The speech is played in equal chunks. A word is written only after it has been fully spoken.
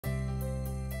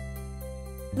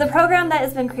The program that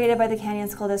has been created by the Canyon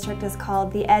School District is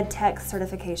called the EdTech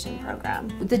Certification Program.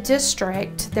 The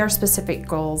district, their specific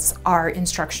goals are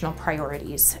instructional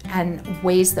priorities, and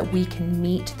ways that we can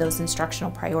meet those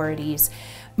instructional priorities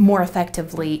more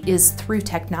effectively is through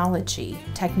technology.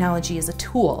 Technology is a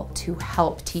tool to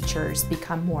help teachers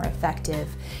become more effective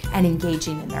and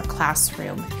engaging in their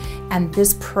classroom, and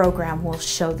this program will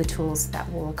show the tools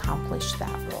that will accomplish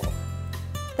that role.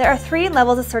 There are 3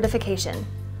 levels of certification.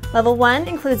 Level 1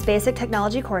 includes basic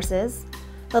technology courses.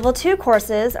 Level 2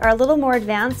 courses are a little more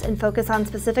advanced and focus on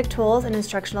specific tools and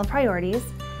instructional priorities.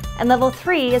 And Level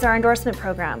 3 is our endorsement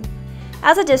program.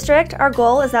 As a district, our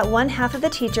goal is that 1/2 of the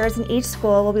teachers in each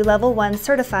school will be Level 1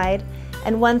 certified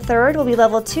and 1/3 will be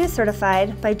Level 2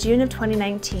 certified by June of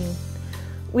 2019.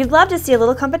 We'd love to see a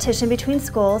little competition between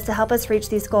schools to help us reach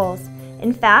these goals.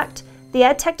 In fact, the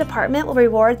EdTech department will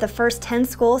reward the first 10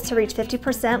 schools to reach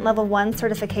 50% Level 1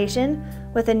 certification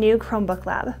with a new Chromebook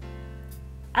lab.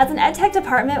 As an EdTech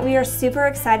department, we are super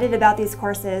excited about these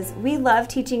courses. We love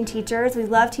teaching teachers, we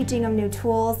love teaching them new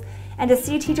tools, and to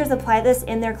see teachers apply this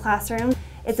in their classroom,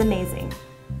 it's amazing.